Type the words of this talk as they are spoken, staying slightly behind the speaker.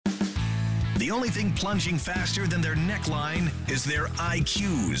The only thing plunging faster than their neckline is their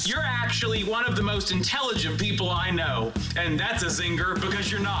IQs. You're actually one of the most intelligent people I know, and that's a zinger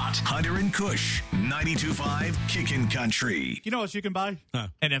because you're not. Hunter and Kush, 92.5 Kickin' Country. You know what you can buy?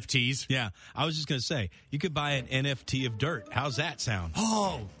 NFTs. Yeah, I was just going to say, you could buy an NFT of dirt. How's that sound?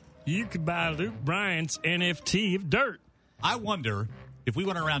 Oh, You could buy Luke Bryan's NFT of dirt. I wonder if we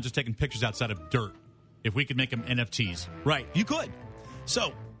went around just taking pictures outside of dirt, if we could make them NFTs. Right, you could.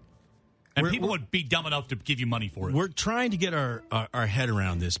 So, And people would be dumb enough to give you money for it. we're trying to get our head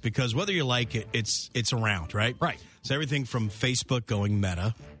around this because whether you like it, it's around, right? Right. So everything from Facebook going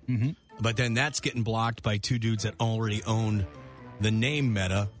Meta, but then that's getting blocked by two dudes that already own the name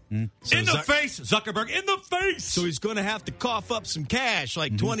Meta. So In the face, Zuckerberg, in the face! So he's going to have to cough up some cash,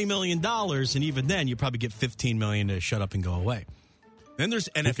 like $20 million, and even then you probably get $15 million to shut up and go away. Then there's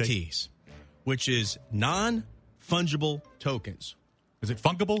NFTs, which is non-fungible tokens. Is it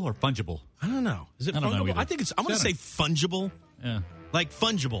fungible or fungible? I don't know. Is it I don't know fungible? either. I think it's. I'm going to say fungible, Yeah. like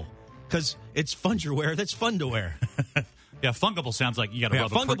fungible, because it's fungerware. That's fun to wear. Yeah, fungible sounds like you got to Yeah,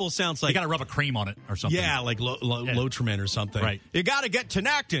 rub fungible sounds like- you got to rub a cream on it or something. Yeah, like Lotrimin or something. Right. You got to get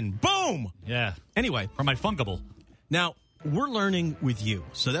Tenactin. Boom. Yeah. Anyway, For my fungible. now we're learning with you,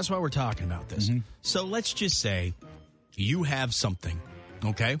 so that's why we're talking about this. Mm-hmm. So let's just say you have something,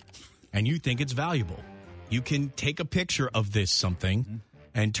 okay, and you think it's valuable. You can take a picture of this something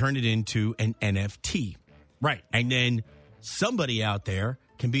and turn it into an NFT. Right. And then somebody out there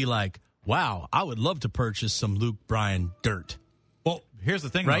can be like, wow, I would love to purchase some Luke Bryan dirt. Well, here's the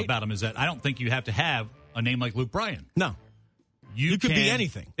thing though Right? about him is that I don't think you have to have a name like Luke Bryan. No. You could be can-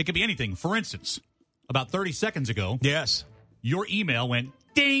 anything. It could be anything. For instance, about 30 seconds ago, Yes. your email went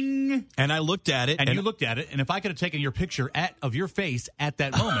ding, And I looked at it. and you looked at it, and if I could have taken your picture of your face at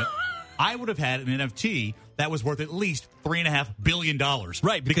that moment, I would have had an NFT that was worth at least $3.5 billion.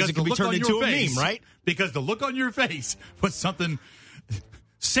 Right, because it the could be look turned on into your a face- meme, right? Because the look on your face was something.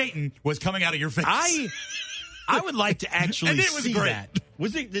 Satan was coming out of your face. I would like to actually And it was see great. that.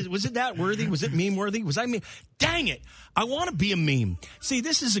 Was it that worthy? Was it meme worthy? Was I meme? Dang it. I want to be a meme. See,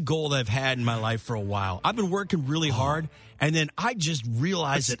 this is a goal that I've had in my life for a while. I've been working really hard, and then I just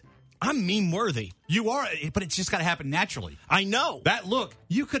realized that I'm meme worthy. You are, but it's just got to happen naturally. I know. That look,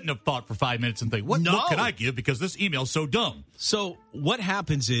 you couldn't have thought for 5 minutes and think, what No. look can I give because this email's so dumb? So what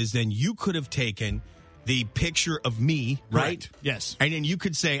happens is then you could have taken the picture of me, right? Right. Yes. And then you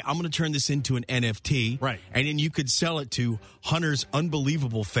could say, I'm going to turn this into an NFT. Right. And then you could sell it to Hunter's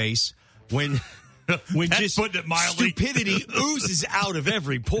unbelievable face when That's just putting it mildly. stupidity oozes out of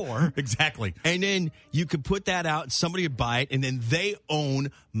every pore. Exactly. And then you could put that out and somebody would buy it and then they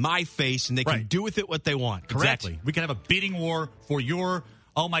own my face and they can Right. do with it what they want. Correct? Exactly. We can have a bidding war for your,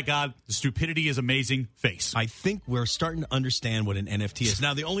 oh my God, the stupidity is amazing face. I think we're starting to understand what an NFT is.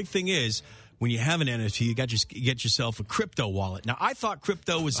 Now, the only thing is, when you have an NFT, you get yourself a crypto wallet. Now, I thought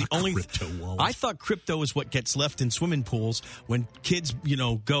crypto was the only crypto wallet. I thought crypto is what gets left in swimming pools when kids,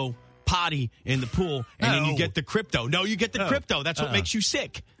 go potty in the pool, and then you No. get the crypto. No, you get the No. crypto. That's what makes you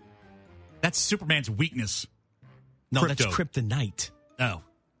sick. That's Superman's weakness. No, Crypto. that's kryptonite. Oh.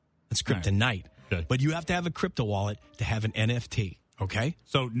 That's kryptonite. Okay. But you have to have a crypto wallet to have an NFT. Okay?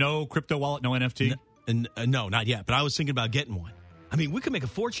 So no crypto wallet, no NFT? No, not yet. But I was thinking about getting one. I mean, we could make a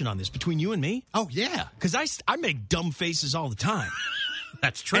fortune on this between you and me. Oh, yeah. Because I make dumb faces all the time.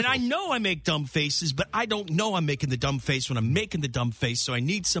 That's true. And I know I make dumb faces, but I don't know I'm making the dumb face when I'm making the dumb face. So I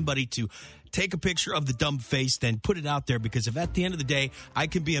need somebody to take a picture of the dumb face, then put it out there. Because if at the end of the day, I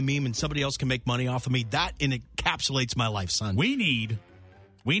can be a meme and somebody else can make money off of me, that encapsulates my life, son. We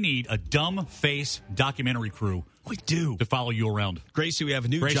need a dumb face documentary crew We do. to follow you around. Gracie, we have a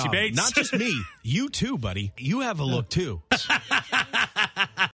new Gracie job. Bates. Not just me. You too, buddy. You have a look too.